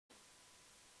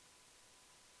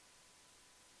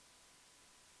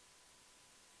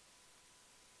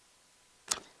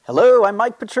Hello, I'm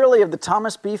Mike Petrilli of the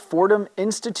Thomas B. Fordham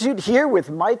Institute, here with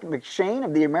Mike McShane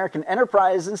of the American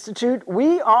Enterprise Institute.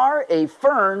 We are a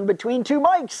Fern between two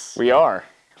mics. We are.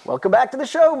 Welcome back to the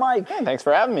show, Mike. Hey, thanks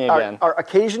for having me again. Our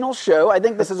occasional show. I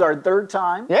think this is our third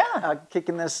time. Yeah.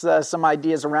 Kicking some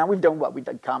ideas around. We've done what? We've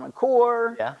done Common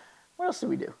Core. Yeah. What else did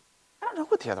we do? I don't know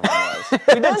what the other one was.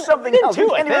 We did something else. Too, We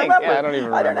can't I even think. remember. Yeah, I don't even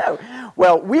remember. I don't know.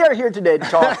 Well, we are here today to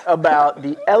talk about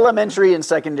the Elementary and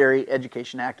Secondary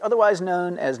Education Act, otherwise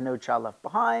known as No Child Left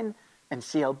Behind,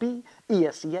 NCLB,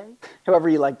 ESEA, however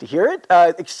you like to hear it.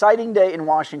 Exciting day in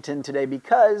Washington today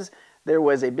because there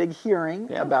was a big hearing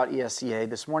about ESEA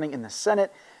this morning in the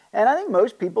Senate. And I think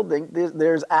most people think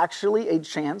there's actually a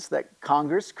chance that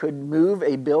Congress could move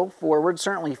a bill forward,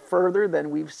 certainly further than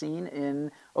we've seen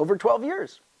in over 12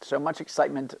 years. So much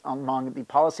excitement among the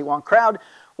policy wonk crowd.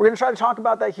 We're going to try to talk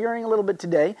about that hearing a little bit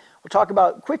today. We'll talk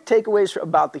about quick takeaways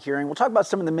about the hearing. We'll talk about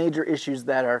some of the major issues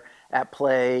that are at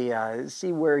play,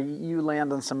 see where you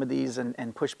land on some of these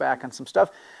and push back on some stuff.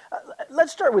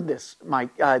 Let's start with this,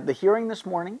 Mike. The hearing this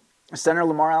morning, Senator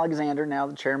Lamar Alexander, now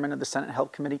the chairman of the Senate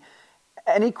Health Committee.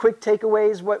 Any quick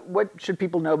takeaways? What should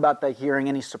people know about that hearing?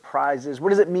 Any surprises? What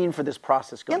does it mean for this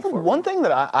process going forward? One thing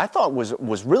that I thought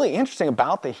was really interesting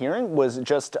about the hearing was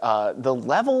just the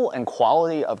level and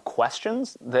quality of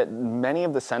questions that many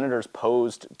of the senators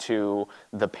posed to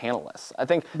the panelists. I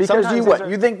think because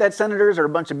you think that senators are a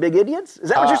bunch of big idiots? Is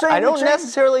that what you're saying? I don't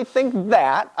necessarily think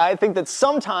that. I think that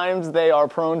sometimes they are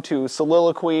prone to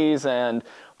soliloquies and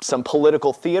some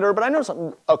political theater, but I know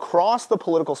some across the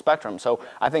political spectrum. So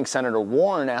I think Senator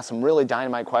Warren asked some really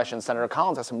dynamite questions. Senator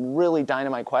Collins asked some really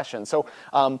dynamite questions. So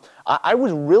I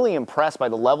was really impressed by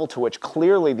the level to which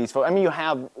clearly these folks, I mean, you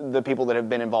have the people that have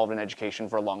been involved in education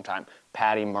for a long time.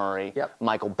 Patty Murray,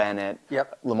 Michael Bennett,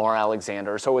 Lamar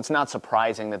Alexander. So it's not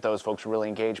surprising that those folks were really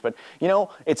engaged. But, you know,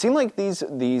 it seemed like these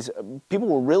people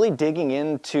were really digging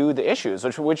into the issues,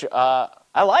 which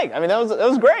I like. I mean, that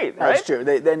was great, right? That's true.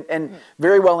 And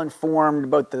very well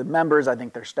informed, both the members. I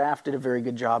think their staff did a very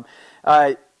good job.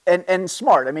 And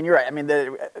smart. I mean, you're right. I mean,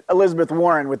 Elizabeth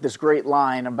Warren with this great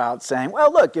line about saying,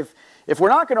 well, look, if we're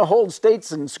not going to hold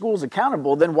states and schools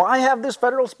accountable, then why have this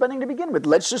federal spending to begin with?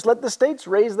 Let's just let the states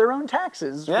raise their own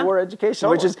taxes for education,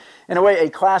 which is, in a way, a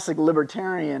classic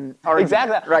libertarian argument.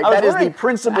 Exactly. Right. That is the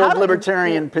principled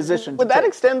libertarian position. Would that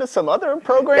extend to some other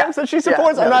programs that she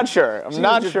supports? I'm not sure. I'm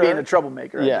not sure. Being a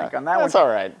troublemaker, I think, on that one. That's all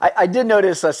right. I did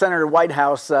notice Senator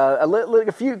Whitehouse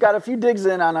got a few digs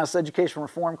in on us education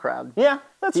reform crowd. Yeah.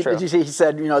 That's true. Did you see? He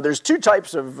said, you know, there's two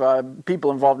types of people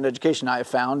involved in education I have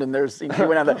found, and there's, he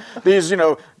went on these,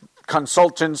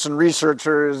 consultants and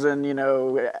researchers and,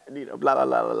 blah, blah, blah,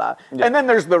 blah, blah. Yeah. And then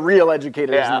there's the real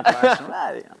educators in the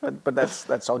classroom. But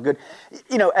that's all good.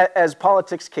 As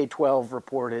Politics K-12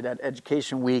 reported at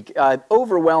Education Week,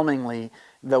 overwhelmingly,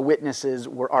 the witnesses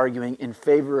were arguing in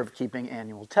favor of keeping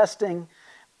annual testing.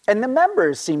 And the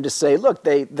members seem to say, look,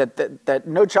 that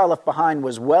No Child Left Behind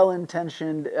was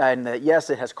well-intentioned and that,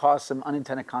 yes, it has caused some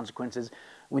unintended consequences.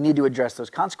 We need to address those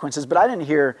consequences. But I didn't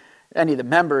hear any of the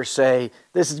members say,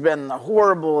 this has been a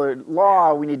horrible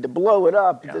law, we need to blow it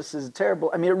up, this is terrible.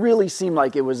 I mean, it really seemed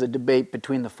like it was a debate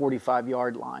between the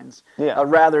 45-yard lines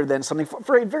rather than something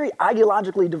for a very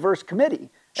ideologically diverse committee.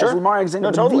 Sure. As Lamar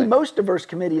Alexander, the most diverse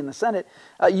committee in the Senate,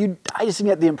 I just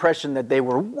get the impression that they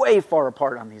were way far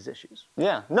apart on these issues.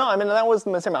 Yeah, no, I mean, that was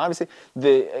the same. Obviously,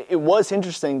 it was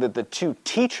interesting that the two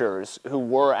teachers who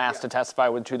were asked to testify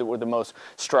were the two that were the most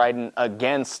strident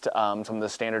against some of the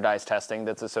standardized testing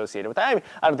that's associated with that.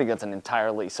 I don't think that's an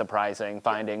entirely surprising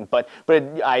finding, but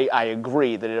I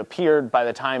agree that it appeared by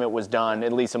the time it was done,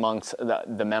 at least amongst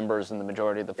the members and the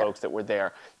majority of the folks that were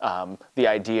there, the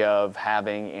idea of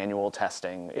having annual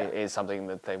testing is something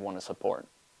that they want to support.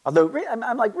 Although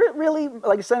I'm like, really,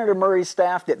 like Senator Murray's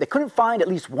staff, they couldn't find at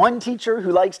least one teacher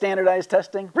who likes standardized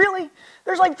testing? Really?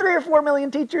 There's like 3 or 4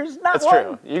 million teachers, not That's one.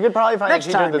 That's true. You could probably find a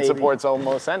teacher that maybe supports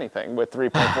almost anything with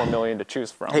 3.4 million to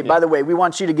choose from. Hey, by the way, we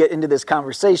want you to get into this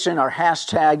conversation. Our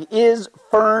hashtag is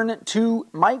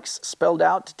Fern2Mics, spelled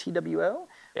out TWO.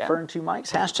 Yeah. Fern2Mics.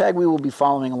 Hashtag we will be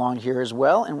following along here as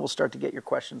well, and we'll start to get your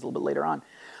questions a little bit later on.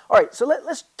 All right, so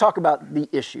let's talk about the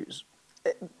issues.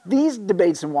 These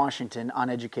debates in Washington on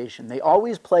education, they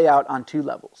always play out on two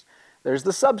levels. There's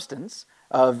the substance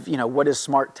of, what does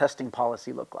smart testing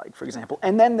policy look like, for example,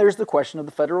 and then there's the question of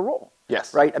the federal role.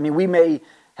 Yes. Right? I mean, we may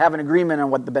have an agreement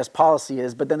on what the best policy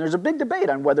is, but then there's a big debate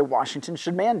on whether Washington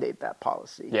should mandate that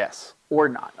policy. Yes. Or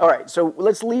not. All right, so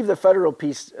let's leave the federal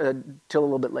piece till a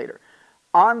little bit later.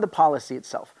 On the policy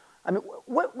itself, I mean,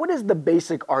 what is the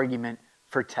basic argument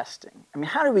for testing? I mean,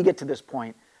 how do we get to this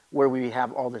point where we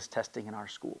have all this testing in our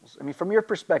schools? I mean, from your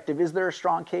perspective, is there a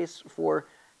strong case for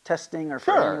testing or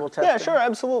for annual testing? Yeah, sure,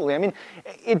 absolutely. I mean,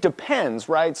 it depends,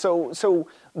 right? So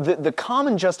the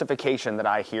common justification that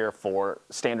I hear for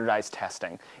standardized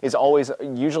testing is always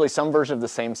usually some version of the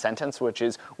same sentence, which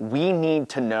is, we need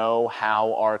to know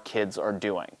how our kids are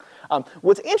doing.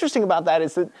 What's interesting about that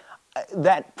is that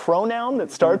that pronoun that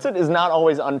starts it is not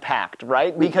always unpacked,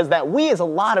 right? Because that we is a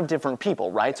lot of different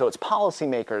people, right? So it's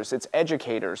policymakers, it's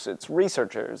educators, it's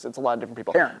researchers, it's a lot of different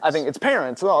people. Parents. I think it's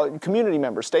parents, community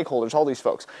members, stakeholders, all these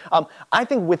folks. I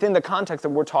think within the context that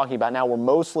we're talking about now, we're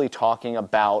mostly talking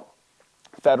about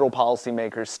federal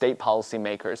policymakers, state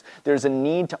policymakers. There's a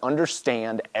need to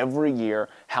understand every year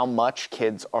how much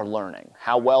kids are learning,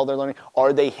 how well they're learning.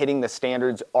 Are they hitting the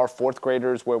standards? Are fourth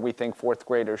graders where we think fourth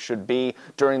graders should be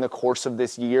during the course of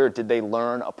this year? Did they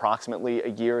learn approximately a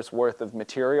year's worth of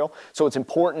material? So it's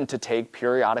important to take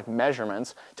periodic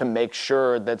measurements to make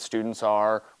sure that students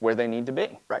are where they need to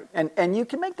be. Right, and you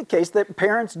can make the case that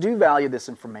parents do value this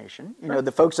information. You know,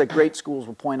 the folks at Great Schools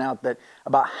will point out that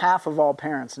about half of all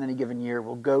parents in any given year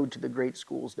will go to the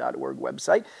greatschools.org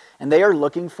website, and they are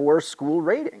looking for school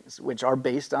ratings, which are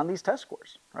based on these test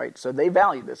scores, right? So they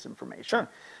value this information. Sure.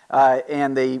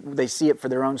 And they see it for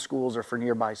their own schools or for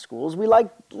nearby schools. We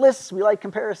like lists, we like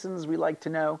comparisons, we like to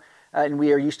know, and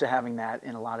we are used to having that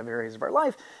in a lot of areas of our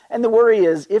life. And the worry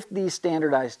is, if these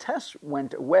standardized tests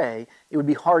went away, it would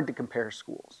be hard to compare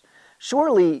schools.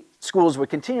 Surely schools would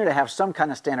continue to have some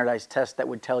kind of standardized test that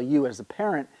would tell you as a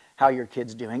parent how your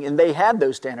kid's doing. And they had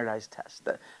those standardized tests,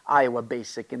 the Iowa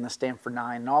Basic and the Stanford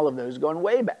 9 and all of those going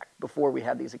way back before we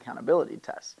had these accountability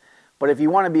tests. But if you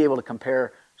want to be able to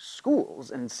compare schools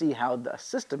and see how the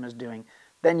system is doing,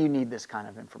 then you need this kind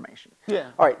of information. Yeah.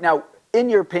 All right, now, in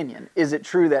your opinion, is it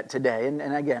true that today, and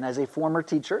again, as a former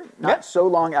teacher, not so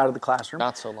long out of the classroom.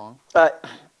 Not so long.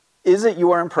 Is it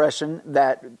your impression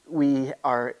that we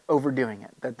are overdoing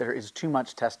it, that there is too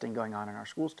much testing going on in our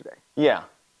schools today? Yeah.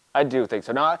 I do think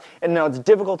so. Now, it's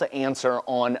difficult to answer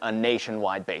on a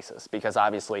nationwide basis because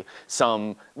obviously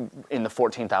some in the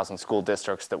 14,000 school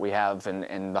districts that we have and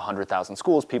the 100,000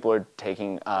 schools, people are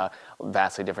taking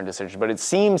vastly different decisions. But it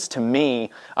seems to me,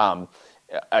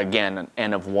 again, an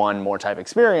N of one more type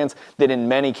experience, that in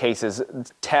many cases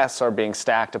tests are being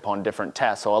stacked upon different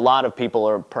tests. So a lot of people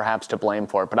are perhaps to blame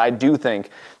for it. But I do think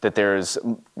that there's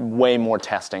way more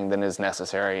testing than is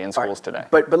necessary in schools today.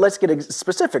 But let's get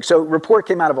specific. So a report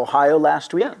came out of Ohio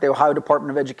last week. Yeah. The Ohio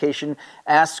Department of Education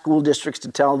asked school districts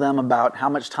to tell them about how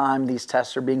much time these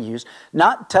tests are being used.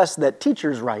 Not tests that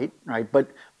teachers write, right? But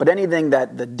anything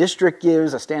that the district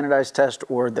gives, a standardized test,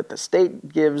 or that the state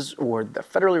gives, or the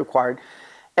federally required.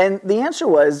 And the answer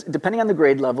was, depending on the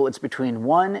grade level, it's between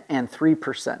 1% and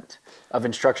 3% of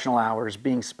instructional hours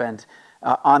being spent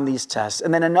on these tests,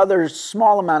 and then another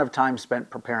small amount of time spent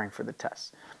preparing for the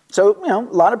tests. So, you know,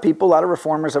 a lot of people, a lot of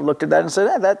reformers have looked at that and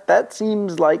said, that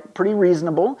seems like pretty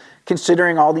reasonable,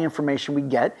 considering all the information we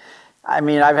get. I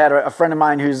mean, I've had a friend of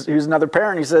mine who's another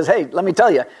parent who says, hey, let me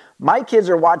tell you, my kids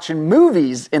are watching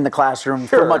movies in the classroom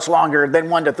for much longer than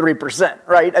 1% to 3%,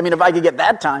 right? I mean, if I could get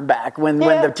that time back when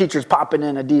the teacher's popping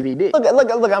in a DVD.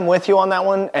 Look, I'm with you on that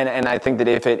one, and I think that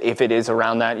if it is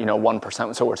around that,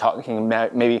 1%, so we're talking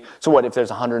maybe, so what, if there's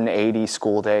 180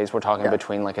 school days, we're talking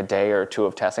between like a day or two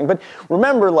of testing. But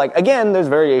remember, again, there's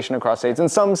variation across states, and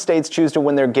some states choose to,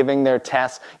 when they're giving their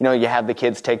tests, you have the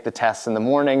kids take the tests in the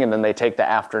morning, and then they take the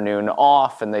afternoon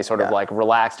off, and they sort of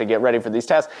relax to get ready for these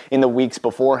tests in the weeks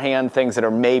beforehand. Things that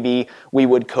are maybe we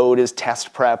would code as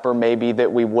test prep, or maybe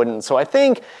that we wouldn't. So I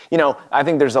think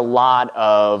there's a lot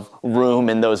of room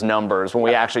in those numbers when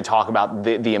we actually talk about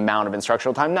the amount of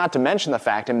instructional time, not to mention the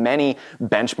fact in many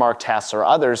benchmark tests or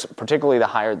others, particularly the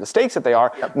higher the stakes that they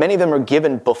are, many of them are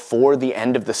given before the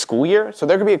end of the school year. So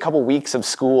there could be a couple weeks of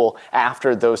school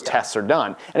after those tests are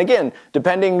done. And again,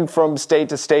 depending from state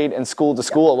to state and school to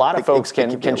school, a lot of folks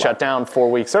can shut down 4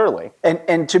 weeks early.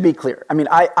 And to be clear, I mean,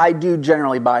 I do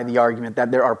generally buy the argument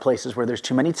that there are places where there's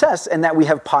too many tests and that we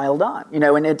have piled on,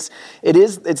 and it's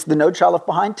the No Child Left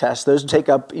Behind tests. Those take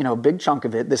up, a big chunk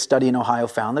of it. This study in Ohio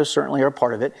found those certainly are a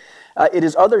part of it. It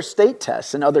is other state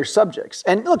tests and other subjects.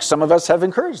 And look, some of us have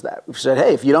encouraged that. We've said,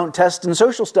 hey, if you don't test in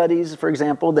social studies, for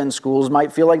example, then schools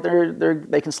might feel like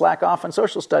they can slack off on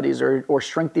social studies or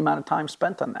shrink the amount of time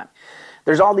spent on that.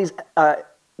 There's all these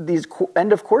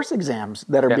end-of-course exams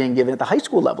that are being given at the high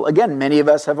school level. Again, many of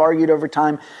us have argued over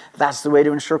time that's the way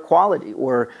to ensure quality,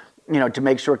 or to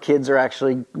make sure kids are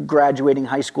actually graduating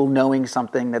high school knowing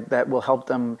something that will help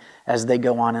them as they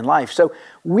go on in life. So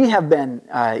we have been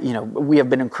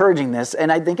encouraging this,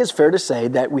 and I think it's fair to say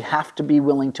that we have to be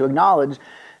willing to acknowledge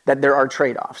that there are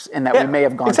trade-offs and that we may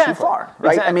have gone too far,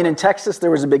 right? Exactly. I mean, in Texas, there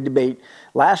was a big debate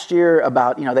last year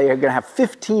about, they are going to have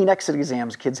 15 exit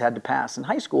exams kids had to pass in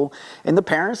high school, and the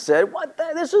parents said,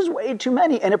 this is way too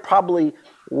many, and it probably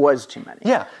was too many.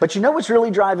 Yeah. But you know what's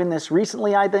really driving this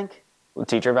recently, I think?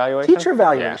 Teacher evaluations? Teacher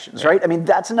evaluations, right? I mean,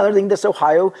 that's another thing this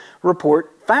Ohio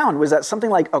report found, was that something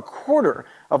like a quarter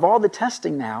of all the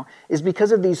testing now is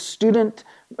because of these student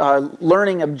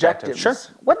learning objectives. Sure.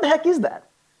 What the heck is that?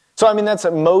 So, I mean, that's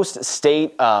most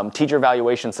state teacher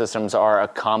evaluation systems are a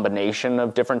combination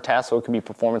of different tests. So it can be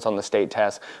performance on the state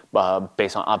test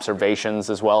based on observations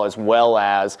as well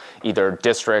as either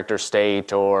district or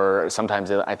state, or sometimes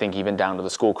I think even down to the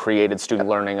school created student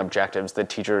learning objectives that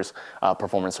teachers'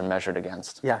 performance are measured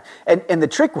against. Yeah, and the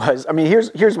trick was, I mean,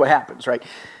 here's what happens, right?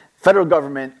 Federal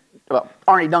government,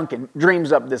 Arnie Duncan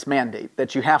dreams up this mandate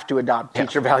that you have to adopt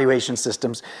teacher evaluation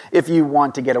systems if you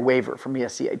want to get a waiver from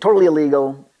ESEA. Totally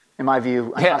illegal. In my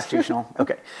view, unconstitutional.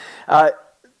 Okay.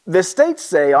 The states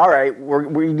say, all right,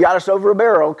 we got us over a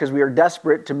barrel because we are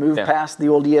desperate to move past the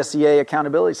old ESEA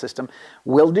accountability system.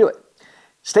 We'll do it.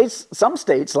 Some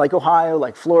states, like Ohio,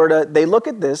 like Florida, they look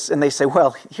at this and they say,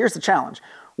 well, here's the challenge.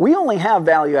 We only have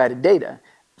value-added data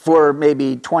for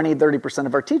maybe 20, 30%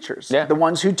 of our teachers, the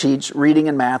ones who teach reading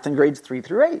and math in grades 3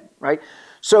 through 8, right?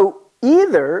 So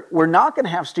either we're not going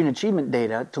to have student achievement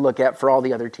data to look at for all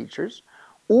the other teachers,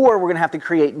 or we're going to have to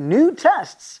create new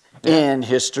tests in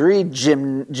history,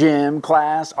 gym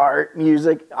class, art,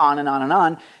 music, on and on and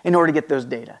on, in order to get those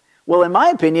data. Well, in my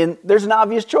opinion, there's an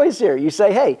obvious choice here. You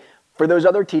say, hey, for those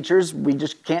other teachers, we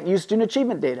just can't use student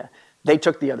achievement data. They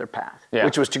took the other path,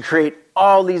 which was to create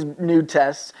all these new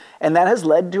tests, and that has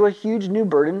led to a huge new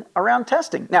burden around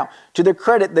testing. Now, to their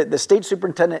credit, the state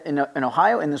superintendent in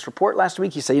Ohio, in this report last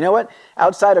week, he said, you know what?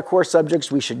 Outside of core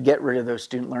subjects, we should get rid of those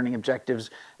student learning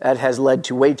objectives. That has led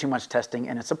to way too much testing,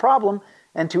 and it's a problem.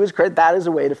 And to his credit, that is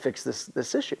a way to fix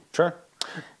this issue. Sure.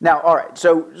 Now, all right,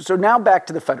 so now back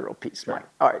to the federal piece, right?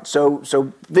 All right, so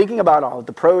thinking about all of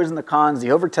the pros and the cons,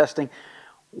 the over-testing,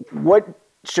 what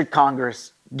should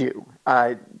Congress do?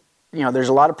 There's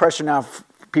a lot of pressure now for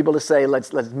people to say,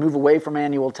 let's move away from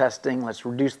annual testing, let's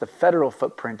reduce the federal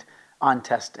footprint on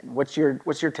testing. What's your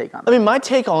take on that? I mean, my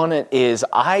take on it is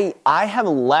I have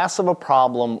less of a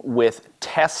problem with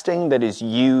testing that is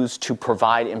used to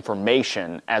provide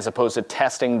information as opposed to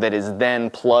testing that is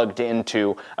then plugged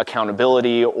into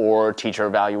accountability or teacher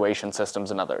evaluation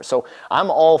systems and others. So I'm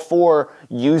all for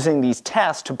using these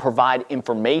tests to provide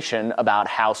information about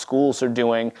how schools are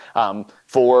doing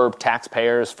for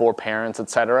taxpayers, for parents, et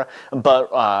cetera.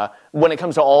 But when it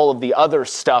comes to all of the other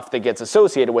stuff that gets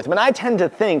associated with them, and I tend to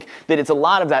think that it's a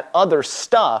lot of that other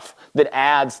stuff that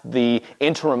adds the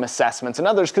interim assessments and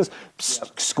others, because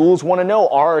schools want to know,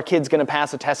 are our kids going to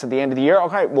pass a test at the end of the year?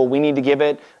 Okay, well, we need to give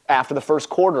it after the first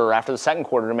quarter or after the second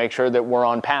quarter to make sure that we're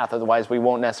on path. Otherwise, we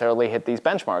won't necessarily hit these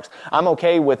benchmarks. I'm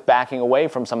okay with backing away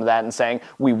from some of that and saying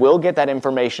we will get that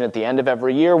information at the end of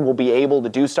every year. We'll be able to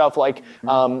do stuff like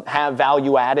have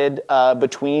value added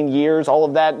between years, all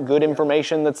of that good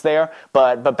information that's there,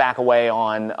 but back away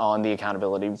on the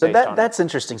accountability. So that's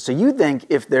interesting. So you think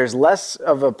if there's less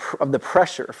of the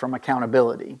pressure from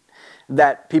accountability,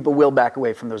 that people will back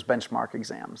away from those benchmark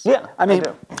exams. Yeah, I mean,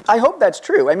 I hope that's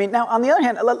true. I mean, now, on the other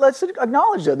hand, let's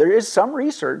acknowledge, though, there is some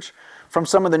research from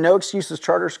some of the no excuses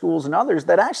charter schools and others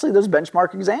that actually those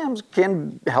benchmark exams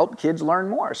can help kids learn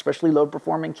more, especially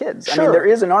low-performing kids. Sure. I mean, there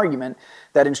is an argument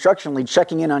that instructionally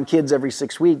checking in on kids every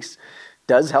 6 weeks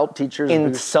does help teachers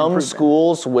in some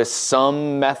schools with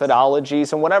some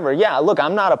methodologies and whatever. Yeah, look,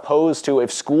 I'm not opposed to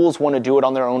if schools want to do it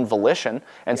on their own volition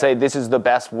and say this is the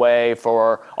best way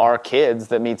for our kids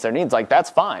that meets their needs. Like, that's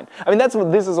fine. I mean,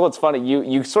 this is what's funny.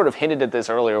 You sort of hinted at this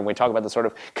earlier when we talk about the sort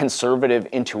of conservative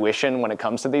intuition when it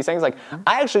comes to these things. Like,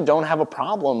 I actually don't have a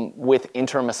problem with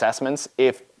interim assessments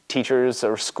if teachers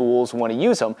or schools want to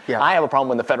use them. Yeah. I have a problem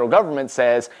when the federal government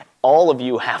says, all of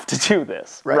you have to do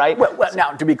this, right? Well, now,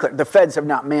 to be clear, the feds have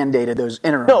not mandated those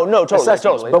interim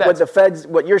totally. But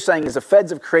what you're saying is the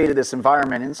feds have created this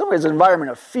environment, in some ways an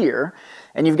environment of fear,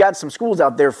 and you've got some schools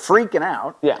out there freaking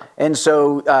out, and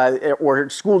so, or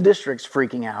school districts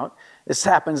freaking out. This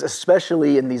happens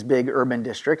especially in these big urban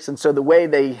districts, and so the way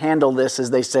they handle this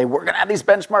is they say, we're going to have these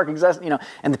benchmark exams,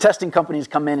 and the testing companies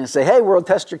come in and say, hey, we'll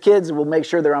test your kids and we'll make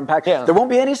sure they're on pack. Yeah. There won't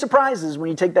be any surprises when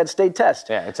you take that state test,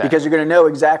 because you're going to know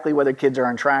exactly whether kids are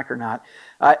on track or not.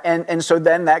 And so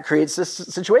then that creates this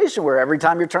situation where every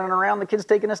time you're turning around, the kid's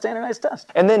taking a standardized test.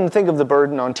 And then think of the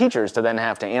burden on teachers to then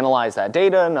have to analyze that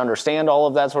data and understand all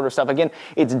of that sort of stuff. Again,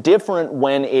 it's different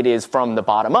when it is from the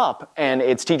bottom up and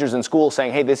it's teachers in school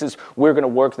saying, hey, we're going to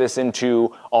work this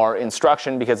into our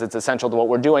instruction because it's essential to what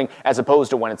we're doing, as opposed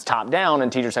to when it's top down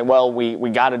and teachers saying, well, we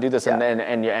got to do this,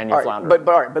 and you're floundering.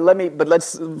 But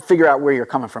let's figure out where you're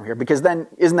coming from here, because then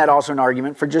isn't that also an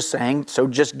argument for just saying, so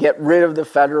just get rid of the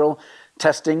federal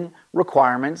testing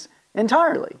requirements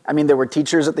entirely? I mean, there were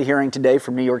teachers at the hearing today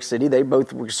from New York City. They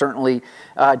both were certainly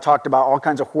talked about all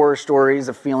kinds of horror stories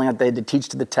of feeling that they had to teach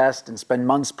to the test and spend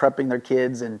months prepping their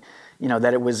kids, and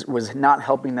that it was not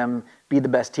helping them be the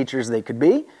best teachers they could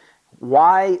be.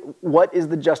 What is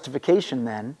the justification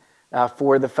then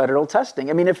for the federal testing?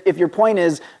 I mean, if your point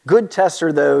is good tests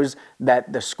are those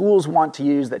that the schools want to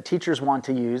use, that teachers want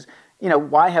to use,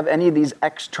 why have any of these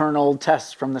external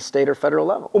tests from the state or federal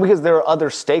level? Well, because there are other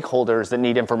stakeholders that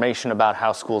need information about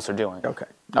how schools are doing. Okay.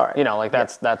 All right.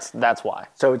 That's why.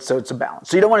 So it's a balance.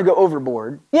 So you don't want to go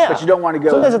overboard, yeah, but you don't want to go.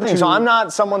 So that's the thing. So I'm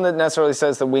not someone that necessarily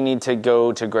says that we need to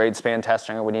go to grade span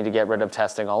testing or we need to get rid of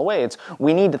testing all the way.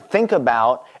 We need to think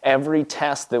about every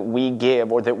test that we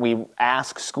give or that we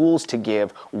ask schools to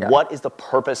give. Yeah. What is the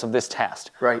purpose of this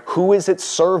test? Right. Who is it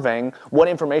serving? What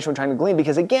information we're trying to glean?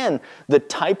 Because again, the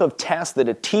type of test that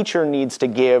a teacher needs to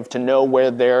give to know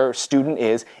where their student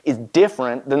is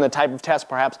different than the type of test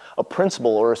perhaps a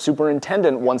principal or a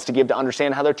superintendent wants to give to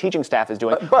understand how their teaching staff is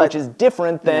doing, which is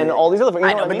different than all these other things.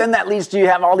 I know, but then that leads to you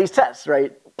have all these tests,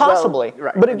 right? Possibly. Well,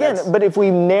 right. But again, if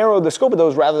we narrow the scope of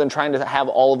those rather than trying to have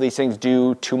all of these things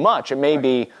do too much, it may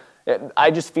be, I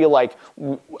just feel like,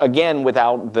 again,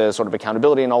 without the sort of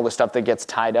accountability and all the stuff that gets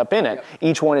tied up in it,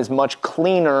 each one is much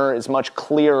cleaner, is much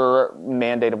clearer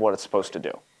mandate of what it's supposed to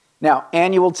do. Now,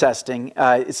 annual testing,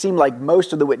 it seemed like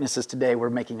most of the witnesses today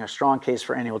were making a strong case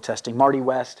for annual testing. Marty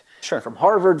West from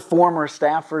Harvard, former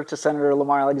staffer to Senator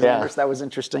Lamar Alexander, so that was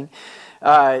interesting.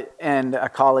 And a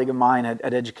colleague of mine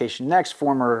at Education Next,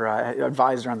 former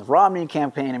advisor on the Romney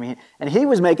campaign. I mean, and he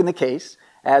was making the case,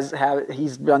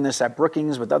 he's done this at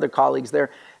Brookings with other colleagues there,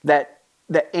 that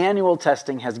the annual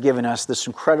testing has given us this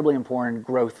incredibly important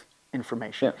growth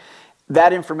information. Yeah.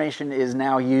 That information is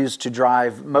now used to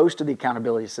drive most of the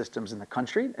accountability systems in the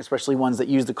country, especially ones that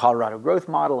use the Colorado growth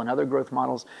model and other growth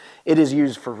models. It is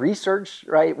used for research,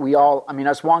 right?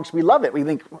 Us wonks, we love it. We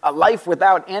think a life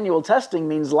without annual testing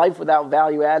means life without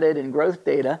value added and growth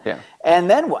data. Yeah. And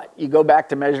then what? You go back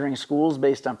to measuring schools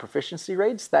based on proficiency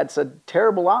rates? That's a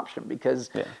terrible option because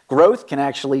growth can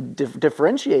actually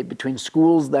differentiate between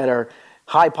schools that are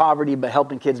high poverty but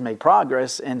helping kids make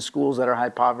progress and schools that are high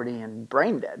poverty and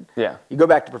brain dead. Yeah. You go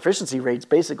back to proficiency rates,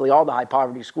 basically all the high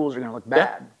poverty schools are going to look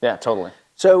bad. Yeah, totally.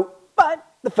 So, but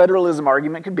the federalism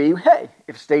argument could be, hey,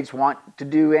 if states want to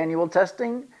do annual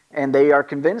testing and they are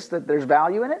convinced that there's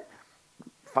value in it,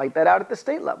 fight that out at the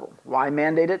state level. Why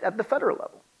mandate it at the federal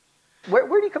level?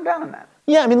 Where do you come down on that?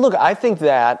 Yeah, I mean, look, I think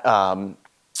that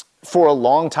for a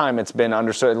long time, it's been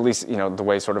understood, at least the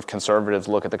way sort of conservatives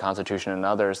look at the Constitution and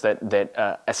others,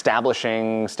 that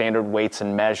establishing standard weights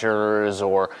and measures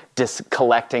or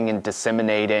collecting and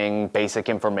disseminating basic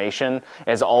information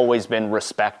has always been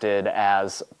respected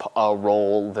as a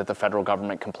role that the federal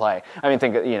government can play. I mean,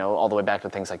 think all the way back to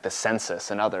things like the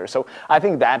census and others. So I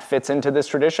think that fits into this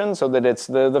tradition, so that it's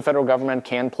the federal government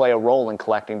can play a role in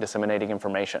collecting, disseminating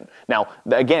information. Now,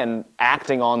 again,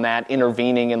 acting on that,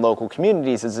 intervening in local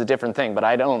communities is a different thing, but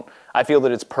I feel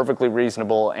that it's perfectly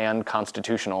reasonable and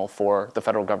constitutional for the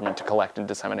federal government to collect and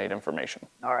disseminate information.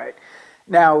 All right.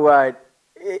 Now,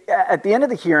 at the end of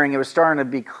the hearing, it was starting to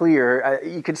be clear.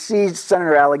 You could see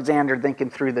Senator Alexander thinking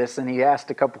through this, and he asked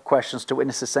a couple questions to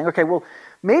witnesses saying, okay, well,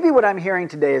 maybe what I'm hearing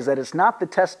today is that it's not the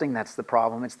testing that's the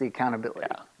problem, it's the accountability,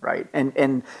 right?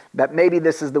 And that maybe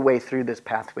this is the way through this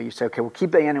pathway. You say, okay, we'll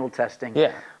keep the annual testing,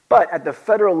 but at the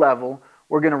federal level,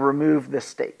 we're going to remove the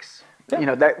stakes.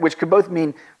 Which could both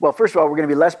mean, well, first of all, we're going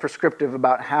to be less prescriptive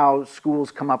about how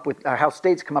how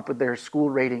states come up with their school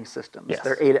rating systems,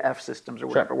 their A to F systems or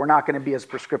whatever. Sure. We're not going to be as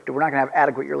prescriptive. We're not going to have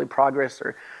adequate yearly progress,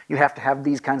 or you have to have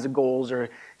these kinds of goals, or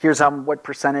here's what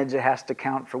percentage it has to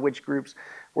count for which groups.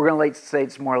 We're going to let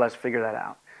states more or less figure that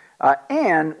out.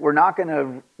 And we're not going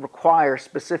to require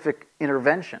specific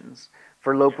interventions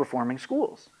for low-performing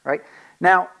schools, right?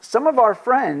 Now, some of our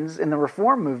friends in the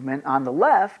reform movement on the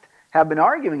left have been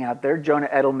arguing out there, Jonah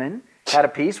Edelman had a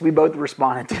piece. We both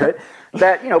responded to it.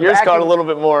 That yours got a little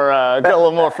bit more, got a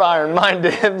little more fire in mine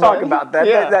did. Talk about that.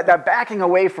 Yeah. That backing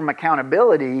away from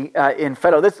accountability in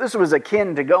federal. This was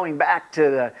akin to going back to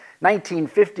the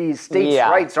 1950s states'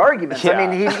 rights arguments. Yeah. I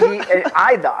mean,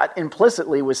 I thought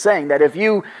implicitly was saying that if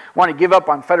you want to give up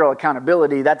on federal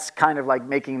accountability, that's kind of like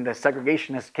making the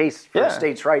segregationist case for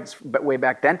states' rights way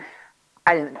back then.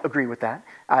 I didn't agree with that.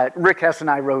 Rick Hess and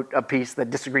I wrote a piece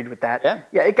that disagreed with that.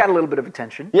 Yeah, it got a little bit of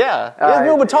attention. Yeah,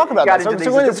 no, but talk about that.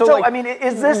 So, I mean,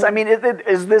 is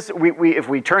this? If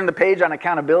we turn the page on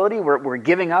accountability, we're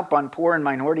giving up on poor and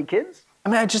minority kids? I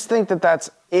mean, I just think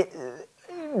that's it.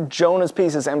 Jonah's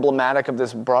piece is emblematic of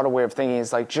this broader way of thinking.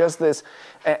 It's like just this,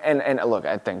 and look,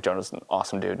 I think Jonah's an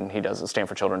awesome dude, and he does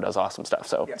Stanford Children does awesome stuff.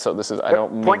 So this is I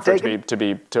don't mean for it to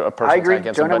be a personal attack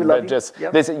against him, but just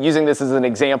using this as an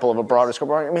example of a broader scope.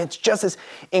 I mean, it's just this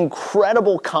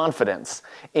incredible confidence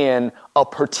in a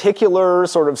particular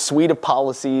sort of suite of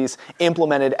policies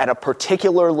implemented at a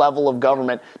particular level of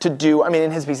government to do. I mean,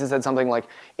 in his piece, he said something like,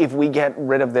 if we get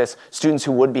rid of this, students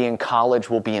who would be in college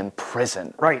will be in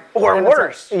prison. Right. Or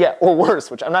worse. Or worse,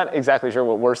 which I'm not exactly sure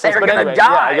what worse is. They're but anyway,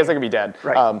 die. Yeah, I guess they could be dead.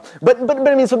 Right. But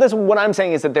I mean, so this, what I'm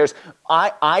saying is that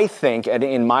I think, and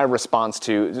in my response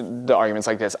to the arguments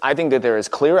like this, I think that there is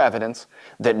clear evidence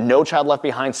that No Child Left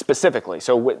Behind specifically,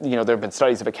 so there have been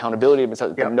studies of accountability,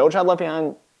 but No Child Left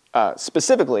Behind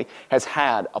specifically has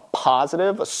had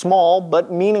a small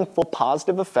but meaningful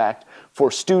positive effect for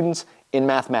students in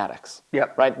mathematics.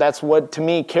 Right? That's what, to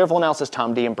me, careful analysis,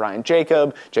 Tom D. and Brian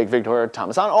Jacob, Jake Victor,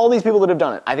 Thomas on, all these people that have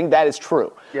done it. I think that is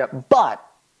true. But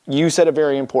you said a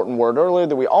very important word earlier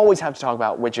that we always have to talk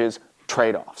about, which is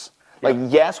trade-offs. Like,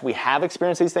 yes, we have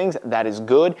experienced these things. That is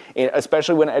good,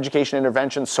 especially when education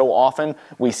intervention, so often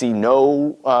we see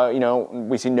no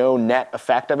net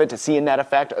effect of it. To see a net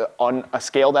effect on a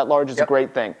scale that large is a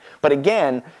great thing. But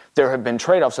again, there have been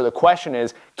trade-offs. So the question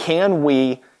is, can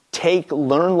we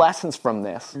learn lessons from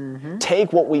this,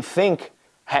 take what we think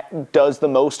does the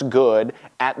most good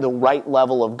at the right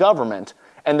level of government,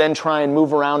 and then try and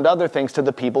move around other things to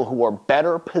the people who are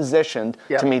better positioned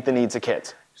to meet the needs of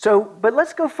kids. So, but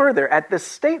let's go further. At the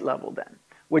state level then,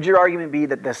 would your argument be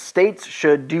that the states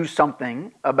should do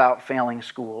something about failing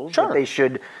schools? Sure. That they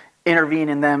should intervene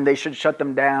in them, they should shut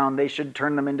them down, they should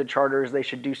turn them into charters, they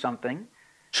should do something?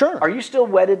 Sure. Are you still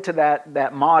wedded to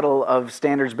that model of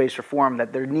standards-based reform,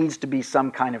 that there needs to be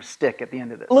some kind of stick at the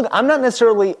end of this? Look, I'm not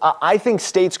necessarily, I think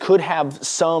states could have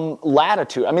some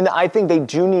latitude. I mean, I think they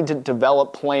do need to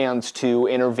develop plans to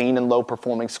intervene in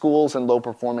low-performing schools and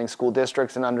low-performing school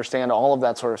districts and understand all of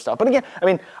that sort of stuff. But again, I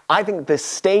mean, I think the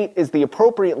state is the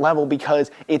appropriate level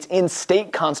because it's in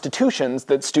state constitutions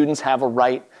that students have a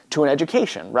right to an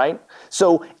education, right?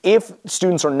 So if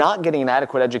students are not getting an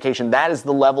adequate education, that is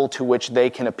the level to which they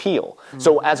can appeal.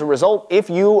 So as a result, if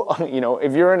you're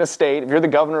in a state, if you're the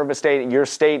governor of a state, and your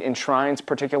state enshrines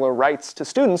particular rights to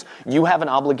students, you have an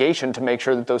obligation to make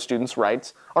sure that those students'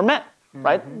 rights are met,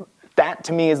 right? That,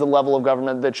 to me, is the level of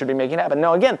government that should be making it happen.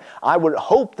 Now, again, I would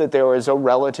hope that there is a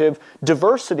relative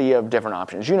diversity of different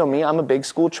options. You know me, I'm a big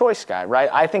school choice guy, right?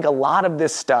 I think a lot of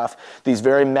this stuff, these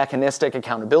very mechanistic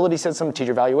accountability systems,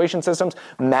 teacher evaluation systems,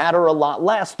 matter a lot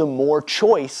less the more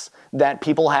choice that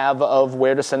people have of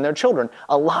where to send their children.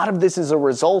 A lot of this is a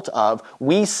result of,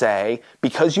 we say,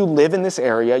 because you live in this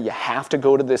area, you have to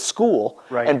go to this school.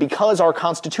 Right. And because our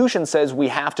Constitution says we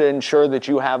have to ensure that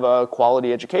you have a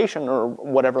quality education, or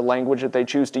whatever language that they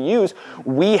choose to use,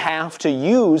 we have to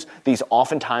use these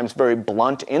oftentimes very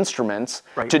blunt instruments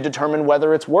to determine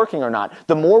whether it's working or not.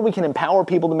 The more we can empower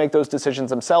people to make those decisions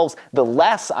themselves, the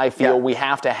less I feel we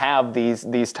have to have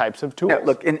these types of tools. Now,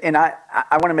 look, and I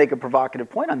want to make a provocative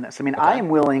point on this. I mean, I am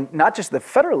willing, not just at the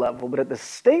federal level, but at the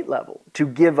state level, to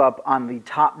give up on the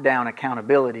top-down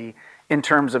accountability in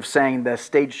terms of saying the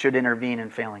state should intervene in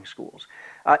failing schools.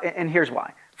 And here's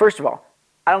why. First of all,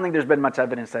 I don't think there's been much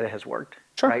evidence that it has worked.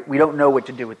 Sure. Right? We don't know what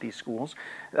to do with these schools.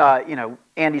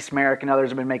 Andy Smerrick and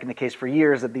others have been making the case for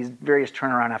years that these various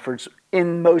turnaround efforts,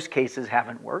 in most cases,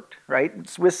 haven't worked. Right?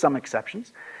 It's with some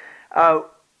exceptions. The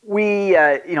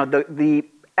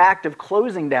act of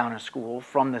closing down a school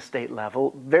from the state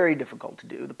level, very difficult to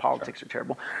do. The politics are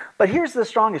terrible. But here's the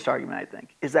strongest argument, I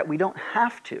think, is that we don't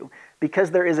have to,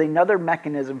 because there is another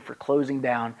mechanism for closing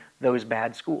down those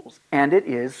bad schools, and it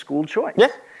is school choice. Yeah.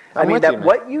 I mean, that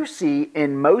what you see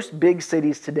in most big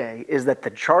cities today is that the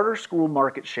charter school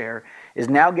market share is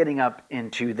now getting up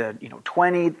into the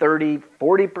 20, 30,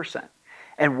 40%.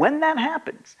 And when that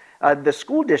happens, the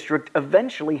school district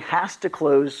eventually has to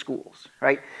close schools,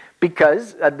 right?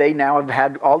 Because they now have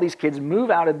had all these kids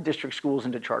move out of district schools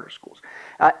into charter schools.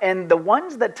 And the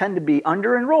ones that tend to be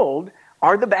under-enrolled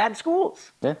are the bad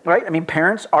schools, Yeah. right? I mean,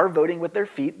 parents are voting with their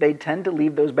feet. They tend to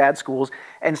leave those bad schools.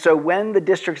 And so when the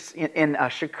districts in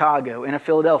Chicago, in a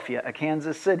Philadelphia, a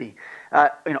Kansas City,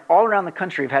 all around the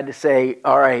country have had to say,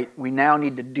 all right, we now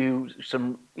need to do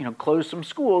some, close some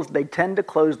schools. They tend to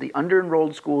close the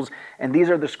under-enrolled schools, and these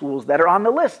are the schools that are on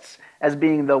the lists as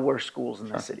being the worst schools in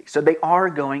the city. So they are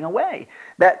going away.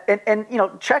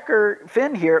 Checker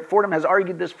Finn here at Fordham has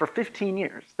argued this for 15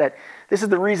 years, that this is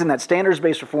the reason that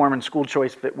standards-based reform and school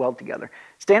choice fit well together.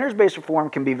 Standards-based reform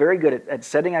can be very good at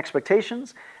setting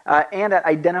expectations and at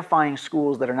identifying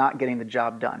schools that are not getting the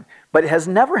job done, but it has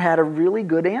never had a really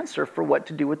good answer for what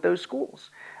to do with those schools.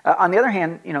 On the other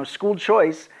hand, school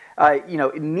choice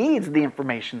it needs the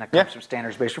information that comes from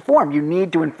standards-based reform. You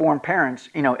need to inform parents.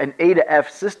 An A to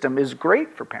F system is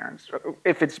great for parents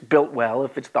if it's built well,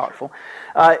 if it's thoughtful.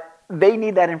 They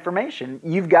need that information.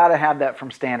 You've got to have that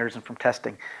from standards and from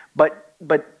testing. But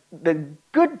the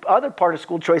good other part of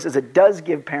school choice is it does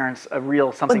give parents a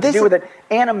real something to do with it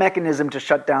and a mechanism to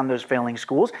shut down those failing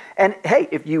schools. And hey,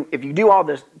 if you do all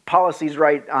the policies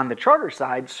right on the charter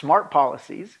side, smart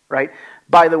policies, right?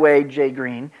 By the way, Jay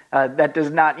Green, that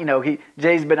does not,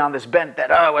 Jay's been on this bent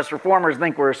that, us reformers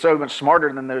think we're so much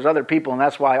smarter than those other people, and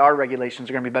that's why our regulations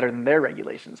are going to be better than their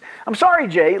regulations. I'm sorry,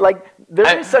 Jay,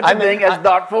 there is such a thing as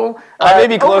thoughtful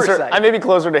oversight. I may be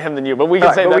closer to him than you, but we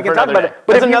can say that we can for talk another about day. it.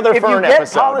 But if you get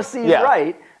policies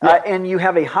right, and you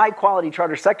have a high-quality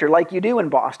charter sector like you do in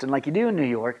Boston, like you do in New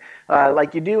York,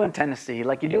 like you do in Tennessee,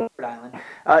 like you do in Rhode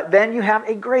Island, then you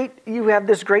have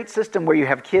this great system where you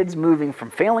have kids moving from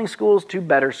failing schools to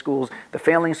better schools, the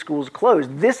failing schools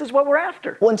closed. This is what we're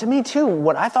after. Well, and to me, too,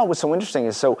 what I thought was so interesting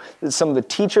is some of the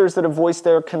teachers that have voiced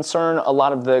their concern, a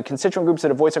lot of the constituent groups that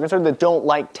have voiced their concern that don't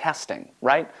like testing,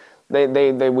 right?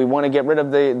 We want to get rid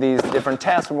of these different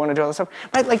tests. We want to do all this stuff.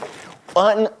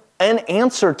 Right? An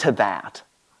answer to that.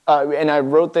 And I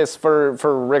wrote this for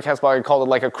Rick Hesbach. I called it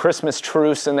like a Christmas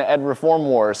truce in the ed reform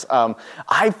wars.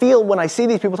 I feel when I see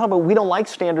these people talk about we don't like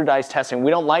standardized testing,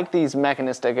 we don't like these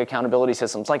mechanistic accountability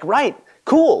systems. Right,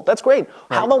 cool, that's great.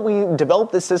 Right. How about we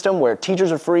develop this system where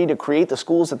teachers are free to create the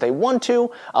schools that they want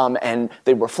to, and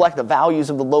they reflect the values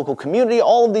of the local community,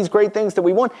 all of these great things that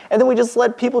we want, and then we just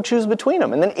let people choose between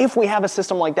them. And then if we have a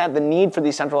system like that, the need for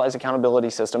these centralized accountability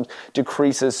systems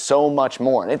decreases so much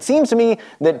more. And it seems to me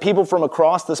that people from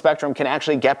across the spectrum can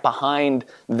actually get behind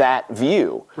that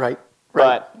view. Right.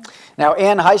 But now,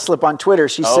 Ann Heislip on Twitter,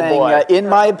 she's saying, in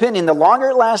my opinion, the longer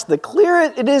it lasts, the clearer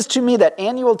it is to me that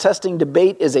annual testing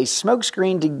debate is a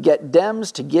smokescreen to get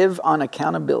Dems to give on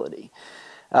accountability.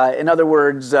 In other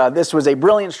words, this was a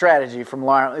brilliant strategy from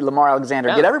Lamar Alexander.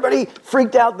 Get everybody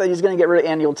freaked out that he's going to get rid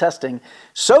of annual testing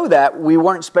so that we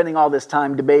weren't spending all this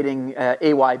time debating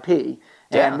AYP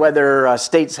and whether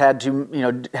states had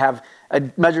to have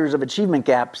measures of achievement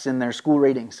gaps in their school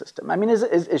rating system. I mean,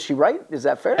 is she right? Is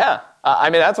that fair? Yeah. I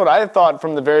mean, that's what I thought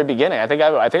from the very beginning. I think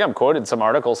I'm quoted some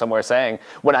article somewhere saying,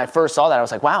 when I first saw that, I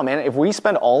was like, wow, man, if we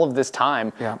spend all of this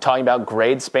time talking about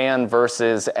grade span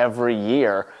versus every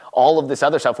year, all of this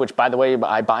other stuff, which, by the way,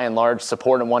 I by and large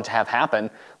support and want to have happen,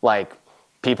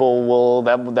 people will,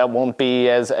 that won't be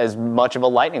as much of a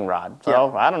lightning rod.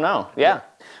 So I don't know. Yeah.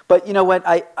 But you know what?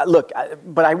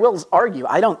 But I will argue.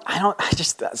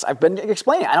 I've been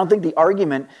explaining. I don't think the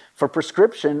argument for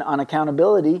prescription on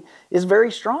accountability is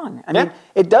very strong. I mean,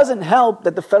 it doesn't help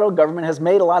that the federal government has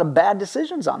made a lot of bad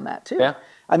decisions on that too. Yeah.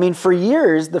 I mean, for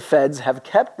years, the feds have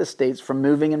kept the states from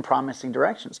moving in promising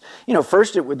directions.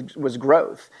 First it was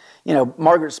growth.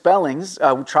 Margaret Spellings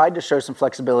tried to show some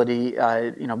flexibility.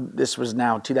 This was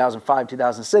now 2005,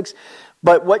 2006.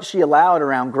 But what she allowed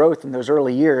around growth in those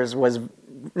early years was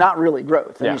not really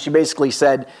growth. I mean, she basically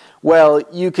said, well,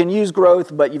 you can use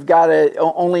growth, but you've got to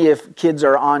only if kids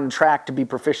are on track to be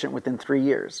proficient within 3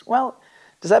 years. Well,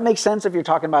 does that make sense if you're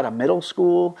talking about a middle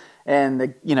school and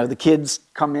the kids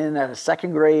come in at a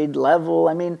second grade level?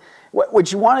 I mean,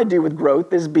 what you want to do with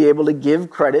growth is be able to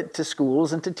give credit to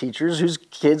schools and to teachers whose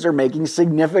kids are making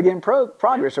significant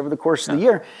progress over the course of the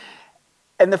year.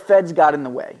 And the feds got in the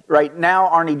way. Right now,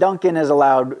 Arne Duncan has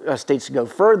allowed states to go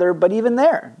further, but even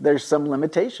there's some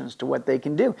limitations to what they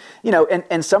can do.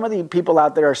 And some of the people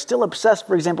out there are still obsessed,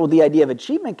 for example, with the idea of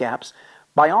achievement gaps.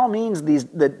 By all means,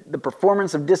 the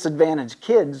performance of disadvantaged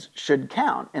kids should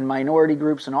count, and minority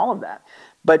groups and all of that.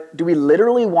 But do we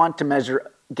literally want to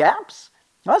measure gaps?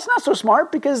 Well, that's not so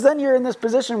smart, because then you're in this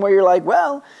position where you're like,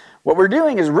 well, what we're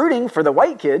doing is rooting for the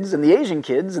white kids and the Asian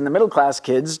kids and the middle-class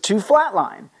kids to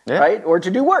flatline, right? Or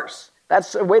to do worse.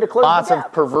 That's a way to close the gap. Lots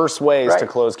of perverse ways to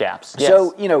close gaps. Yes.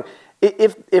 So,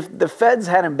 if the feds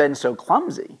hadn't been so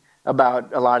clumsy,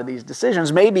 about a lot of these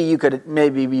decisions. Maybe you could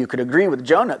agree with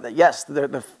Jonah that yes,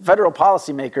 the federal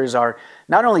policymakers are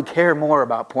not only care more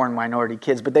about poor and minority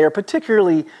kids, but they are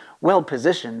particularly well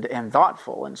positioned and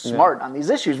thoughtful and smart on these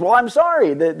issues. Well, I'm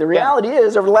sorry, the reality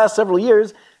is over the last several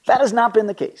years that has not been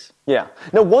the case. Yeah.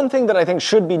 Now, one thing that I think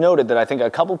should be noted that I think a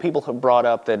couple people have brought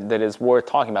up that is worth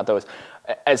talking about, though, is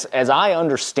as I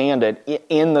understand it,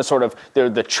 in the sort of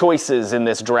the choices in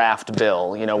this draft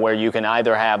bill, where you can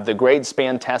either have the grade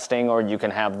span testing or you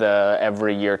can have the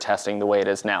every year testing the way it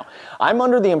is now. I'm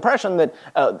under the impression that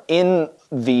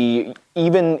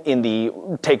even in the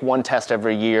take one test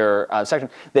every year section,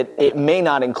 that it may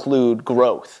not include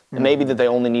growth. It may be that they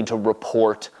only need to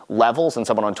report levels, and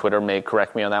someone on Twitter may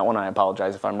correct me on that one. I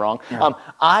apologize if I'm wrong. Yeah.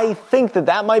 I think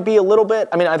that might be a little bit,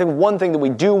 I think one thing that we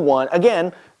do want,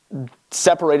 again,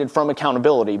 separated from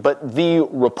accountability, but the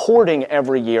reporting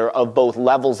every year of both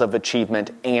levels of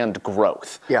achievement and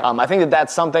growth. Yeah. I think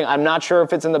that's something, I'm not sure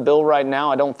if it's in the bill right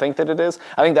now. I don't think that it is.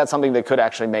 I think that's something that could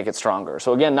actually make it stronger.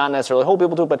 So again, not necessarily hold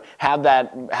people to it, but have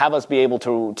us be able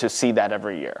to see that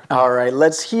every year. All right,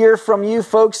 let's hear from you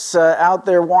folks out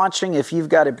there watching. If you've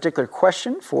got a particular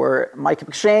question for Mike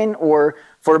McShane or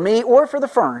for me or for the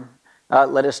Fern,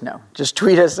 let us know. Just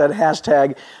tweet us at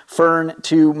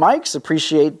 #Fern2Mikes.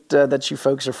 Appreciate that you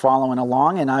folks are following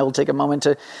along, and I will take a moment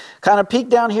to kind of peek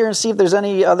down here and see if there's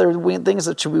any other things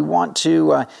that we want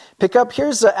to pick up.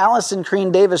 Here's Allison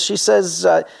Crean Davis. She says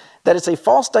that it's a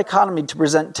false dichotomy to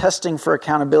present testing for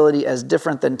accountability as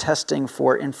different than testing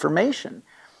for information.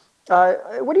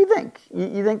 What do you think?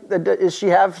 You think that does she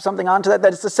have something onto that?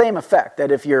 That it's the same effect,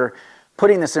 that if you're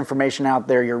putting this information out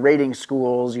there, you're rating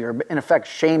schools, you're in effect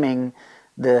shaming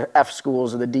the F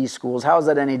schools or the D schools. How is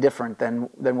that any different than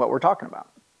what we're talking about?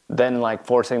 Then like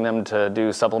forcing them to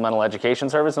do supplemental education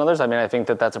service and others? I think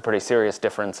that's a pretty serious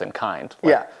difference in kind.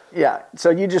 Yeah.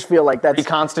 So you just feel like that's...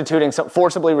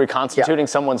 forcibly reconstituting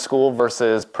someone's school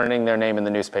versus printing their name in the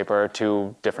newspaper are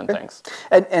two different things.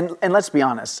 And let's be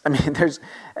honest.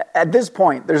 At this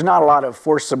point, there's not a lot of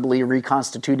forcibly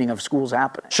reconstituting of schools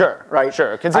happening. Sure. Right?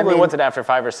 Sure. Conceivably, once after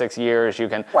 5 or 6 years, you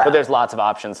can... but there's lots of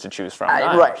options to choose from.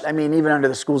 Right. Even under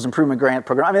the Schools Improvement Grant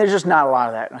Program, there's just not a lot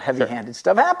of that heavy-handed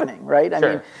stuff happening,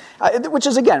 right? Which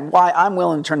is, again, why I'm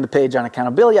willing to turn the page on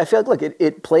accountability. I feel like, look,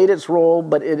 it played its role,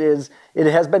 but it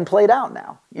has been played out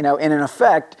now. And in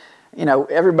effect,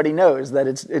 everybody knows that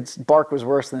its bark was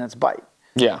worse than its bite.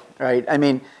 Yeah. Right?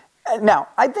 Now,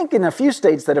 I think in a few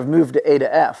states that have moved to A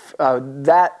to F,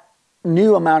 that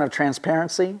new amount of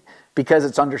transparency, because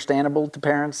it's understandable to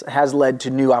parents, has led to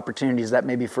new opportunities that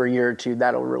maybe for a year or two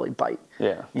that'll really bite.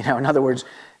 Yeah. In other words,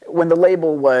 when the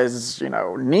label was,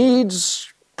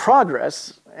 needs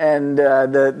progress, and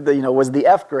was the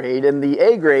F grade, and the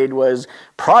A grade was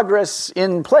progress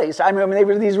in place. They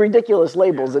were these ridiculous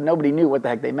labels that nobody knew what the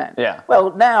heck they meant. Yeah.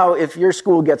 Well, now if your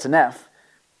school gets an F,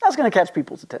 that's going to catch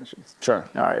people's attention. Sure.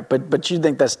 All right, but you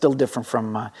think that's still different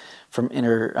from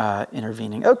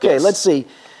intervening? Okay, yes. Let's see.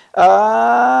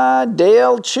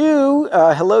 Dale Chu,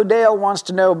 hello. Dale wants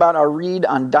to know about our read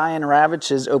on Diane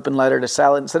Ravitch's open letter to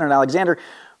Senator Alexander,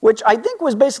 which I think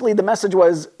was basically the message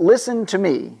was, listen to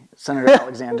me, Senator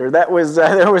Alexander. That was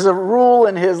there was a rule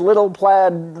in his little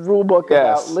plaid rule book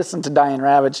about listen to Diane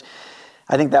Ravitch.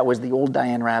 I think that was the old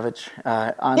Diane Ravitch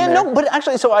on there. No, but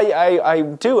actually, so I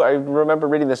remember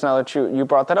reading this now that you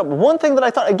brought that up. One thing that I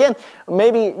thought, again,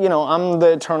 maybe, I'm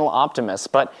the eternal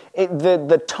optimist, but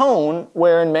the tone,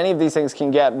 where in many of these things can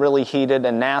get really heated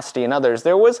and nasty and others,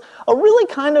 there was a really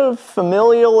kind of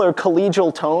familial or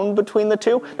collegial tone between the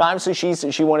two. Now, obviously,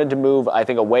 she wanted to move, I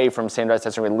think, away from standardized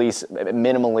testing, at least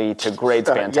minimally to grade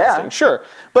span testing. Sure.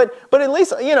 But at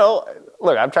least,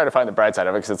 look, I'm trying to find the bright side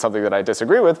of it because it's something that I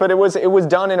disagree with, but it was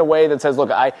done in a way that says,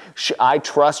 look, I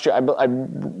trust you. I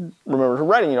remember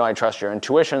writing, I trust your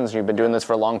intuitions. You've been doing this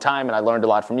for a long time, and I learned a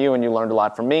lot from you, and you learned a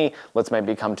lot from me. Let's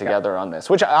maybe come together on this,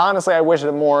 which honestly, I wish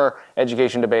that more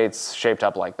education debates shaped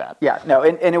up like that. Yeah, no,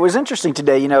 and it was interesting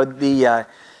today, the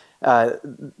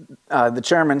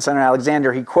chairman, Senator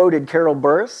Alexander, he quoted Carol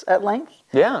Burris at length.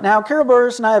 Yeah. Now, Carol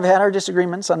Burris and I have had our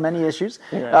disagreements on many issues,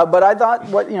 but I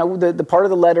thought the part of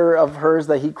the letter of hers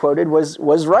that he quoted was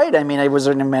right. It was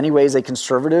in many ways a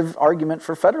conservative argument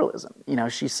for federalism.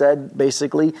 She said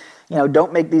basically,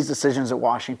 don't make these decisions at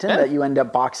Washington that you end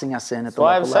up boxing us in at the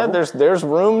local level. I've said there's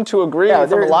room to agree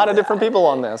with a lot of different people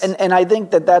on this. And I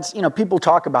think that's, people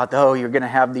talk about, you're going to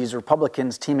have these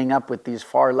Republicans teaming up with these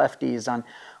far lefties on.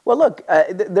 Well, look,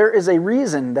 there is a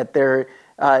reason that they're,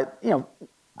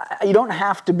 you don't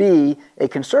have to be a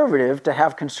conservative to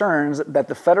have concerns that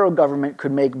the federal government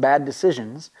could make bad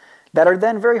decisions that are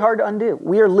then very hard to undo.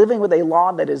 We are living with a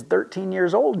law that is 13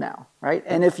 years old now, right?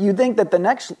 And if you think that the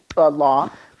next law,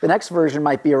 the next version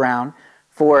might be around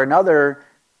for another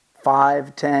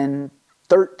 5, 10,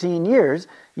 13 years,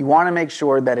 you want to make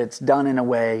sure that it's done in a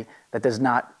way that does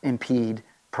not impede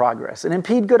progress and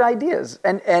impede good ideas.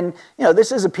 And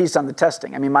this is a piece on the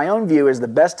testing. I mean, my own view is the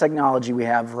best technology we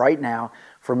have right now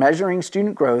for measuring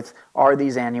student growth are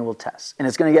these annual tests. And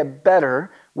it's going to get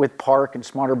better with PARCC and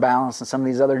Smarter Balance and some of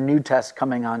these other new tests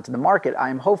coming onto the market. I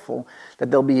am hopeful that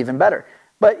they'll be even better.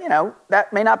 But,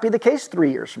 that may not be the case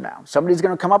 3 years from now. Somebody's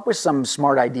going to come up with some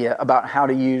smart idea about how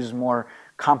to use more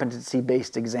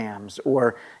competency-based exams,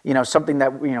 or something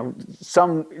that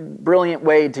some brilliant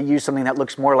way to use something that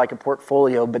looks more like a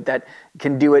portfolio, but that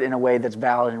can do it in a way that's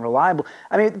valid and reliable.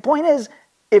 I mean, the point is,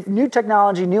 if new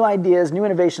technology, new ideas, new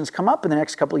innovations come up in the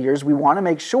next couple of years, we want to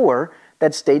make sure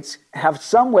that states have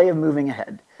some way of moving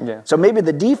ahead. Yeah. So maybe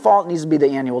the default needs to be the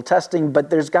annual testing, but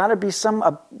there's got to be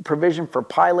some provision for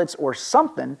pilots or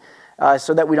something,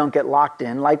 so that we don't get locked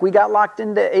in like we got locked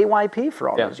into AYP for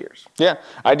all those years. Yeah,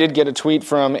 I did get a tweet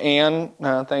from Ann,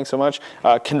 thanks so much,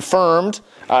 confirmed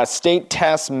state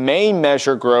tests may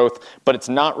measure growth, but it's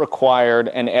not required,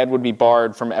 and Ed would be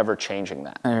barred from ever changing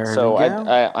that. So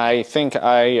I think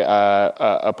I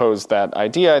oppose that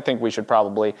idea. I think we should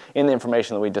probably, in the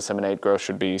information that we disseminate, growth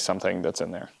should be something that's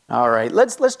in there. All right,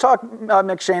 let's talk,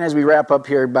 McShane, as we wrap up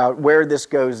here about where this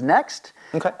goes next.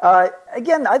 Okay.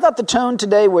 Again, I thought the tone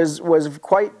today was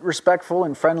quite respectful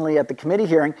and friendly at the committee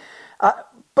hearing.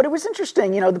 But it was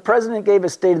interesting, the president gave a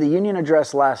State of the Union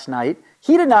address last night.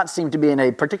 He did not seem to be in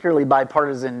a particularly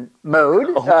bipartisan mode.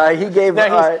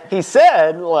 He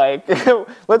said,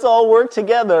 let's all work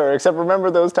together, except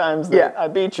remember those times that I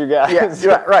beat you guys.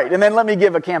 Yeah, right. And then let me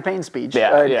give a campaign speech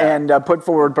and put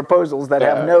forward proposals that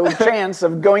have no chance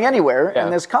of going anywhere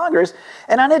in this Congress.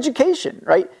 And on education,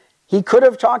 right? He could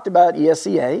have talked about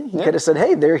ESEA. He could have said,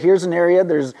 hey, here's an area,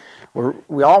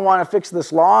 we all want to fix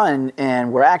this law,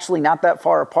 and we're actually not that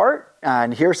far apart,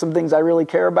 and here's some things I really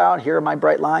care about, here are my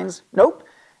bright lines. Nope.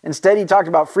 Instead, he talked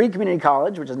about free community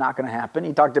college, which is not going to happen.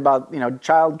 He talked about,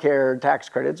 child care tax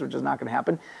credits, which is not going to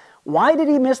happen. Why did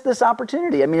he miss this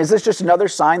opportunity? I mean, is this just another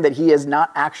sign that he is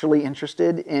not actually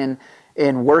interested in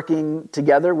working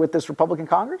together with this Republican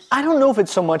Congress? I don't know if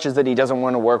it's so much as that he doesn't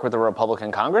want to work with the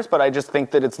Republican Congress, but I just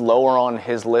think that it's lower on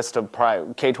his list of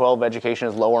K-12 education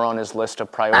is lower on his list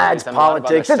of priorities. It's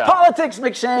politics. It's politics,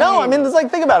 McShane. No, I mean, it's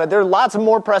think about it. There are lots of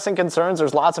more pressing concerns.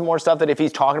 There's lots of more stuff that if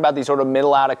he's talking about these sort of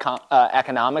middle-out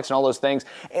economics and all those things.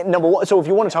 Number one, so if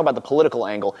you want to talk about the political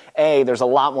angle, there's a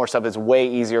lot more stuff that's way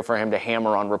easier for him to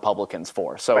hammer on Republicans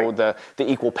for. So the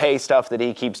equal pay stuff that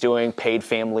he keeps doing, paid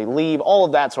family leave, all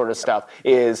of that sort of stuff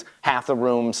is half the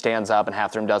room stands up and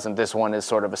half the room doesn't. This one is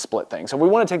sort of a split thing. So if we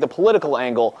want to take the political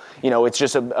angle, it's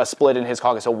just a split in his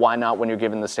caucus. So why not, when you're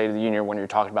given the State of the Union, when you're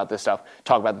talking about this stuff,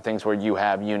 talk about the things where you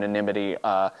have unanimity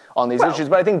on these issues?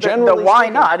 But I think generally, the why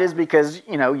not is because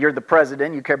you're the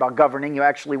president, you care about governing, you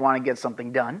actually want to get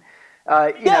something done.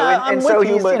 So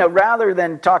he's rather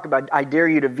than talk about I dare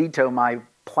you to veto my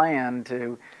plan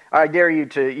to. I dare you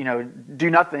to, do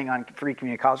nothing on free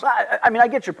community college. I mean, I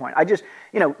get your point. I just,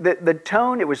 the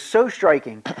tone, it was so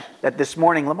striking that this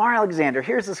morning, Lamar Alexander,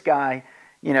 here's this guy,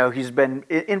 he's been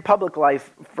in public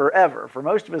life forever, for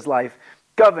most of his life,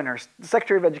 governor,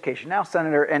 secretary of education, now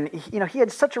senator, and, he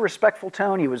had such a respectful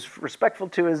tone. He was respectful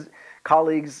to his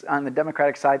colleagues on the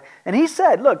Democratic side. And he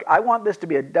said, look, I want this to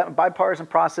be a bipartisan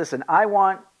process, and I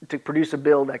want to produce a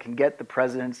bill that can get the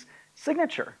president's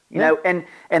signature,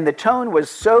 and the tone was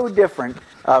so different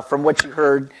from what you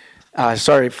heard.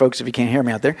 Sorry, folks, if you can't hear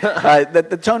me out there.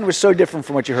 The tone was so different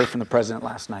from what you heard from the president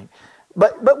last night.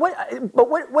 But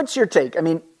what's your take? I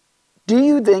mean, do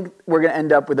you think we're going to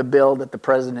end up with a bill that the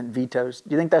president vetoes?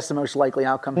 Do you think that's the most likely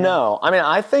outcome here? No. I mean,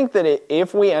 I think that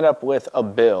if we end up with a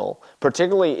bill,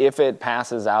 particularly if it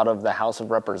passes out of the House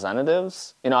of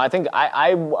Representatives, I think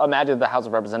I imagine the House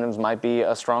of Representatives might be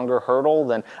a stronger hurdle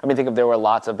than, think if there were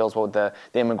lots of bills with the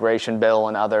immigration bill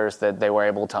and others that they were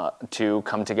able to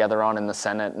come together on in the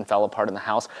Senate and fell apart in the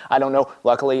House. I don't know.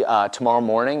 Luckily, tomorrow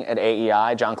morning at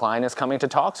AEI, John Klein is coming to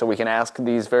talk, so we can ask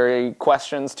these very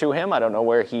questions to him. I don't know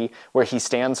where he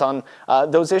stands on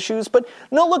those issues. But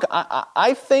no, look,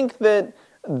 I think that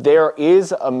there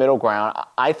is a middle ground.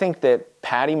 I think that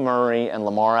Patty Murray and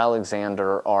Lamar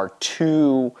Alexander are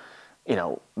two,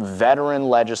 veteran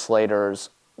legislators,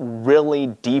 really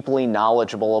deeply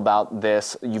knowledgeable about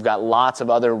this. You've got lots of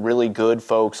other really good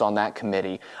folks on that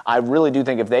committee. I really do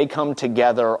think if they come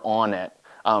together on it,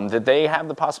 that they have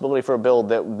the possibility for a bill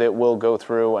that will go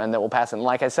through and that will pass. And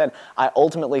like I said, I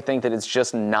ultimately think that it's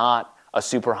just not a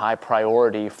super high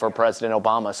priority for President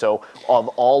Obama. So of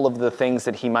all of the things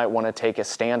that he might want to take a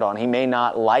stand on, he may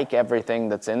not like everything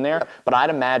that's in there, but I'd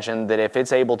imagine that if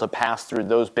it's able to pass through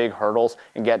those big hurdles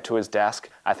and get to his desk,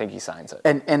 I think he signs it.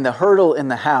 And the hurdle in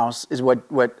the House is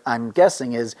what I'm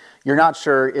guessing is you're not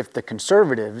sure if the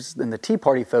conservatives and the Tea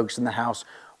Party folks in the House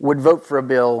would vote for a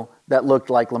bill that looked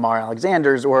like Lamar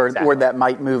Alexander's, or that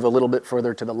might move a little bit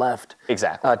further to the left,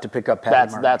 to pick up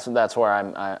Patty Murray. That's where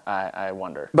I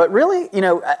wonder. But really,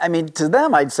 I mean, to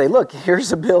them, I'd say, look,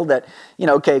 here's a bill that,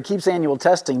 okay, keeps annual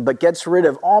testing, but gets rid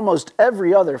of almost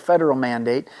every other federal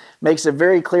mandate, makes it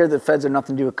very clear that feds have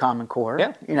nothing to do with Common Core.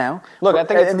 Yeah. Look, I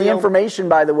think and the information,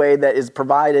 by the way, that is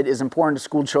provided is important to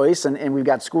school choice, and we've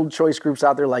got school choice groups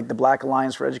out there like the Black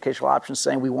Alliance for Educational Options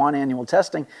saying we want annual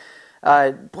testing.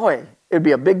 Boy, it'd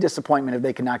be a big disappointment if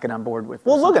they could not get on board with.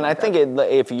 Well, look, and I think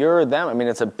if you're them, I mean,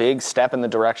 it's a big step in the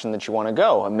direction that you want to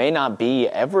go. It may not be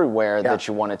everywhere that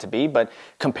you want it to be, but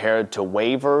compared to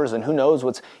waivers, and who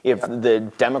knows if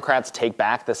the Democrats take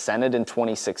back the Senate in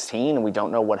 2016, and we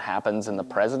don't know what happens in the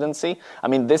presidency. I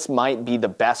mean, this might be the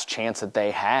best chance that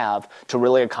they have to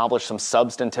really accomplish some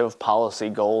substantive policy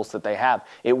goals that they have.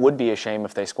 It would be a shame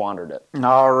if they squandered it.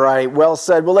 All right, well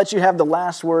said. We'll let you have the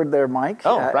last word there, Mike.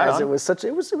 Oh, right on.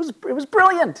 It was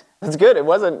brilliant. It's good. It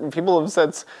wasn't. People have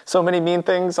said so many mean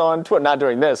things on Twitter. Not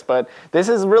doing this, but this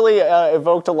has really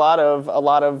evoked a lot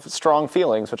of strong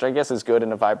feelings, which I guess is good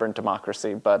in a vibrant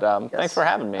democracy. But thanks for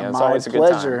having me. It's always a good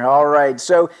time. My pleasure. All right.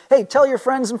 So hey, tell your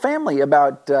friends and family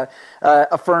about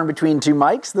A Fern Between Two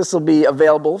Mics. This will be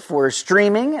available for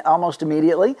streaming almost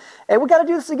immediately. And we got to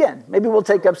do this again. Maybe we'll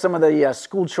take up some of the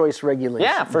school choice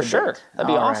regulations. Yeah, for sure. That'd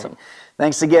be awesome. Right.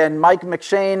 Thanks again, Mike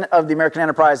McShane of the American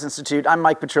Enterprise Institute. I'm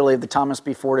Mike Petrilli of the Thomas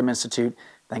B. Fordham Institute.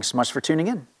 Thanks so much for tuning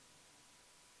in.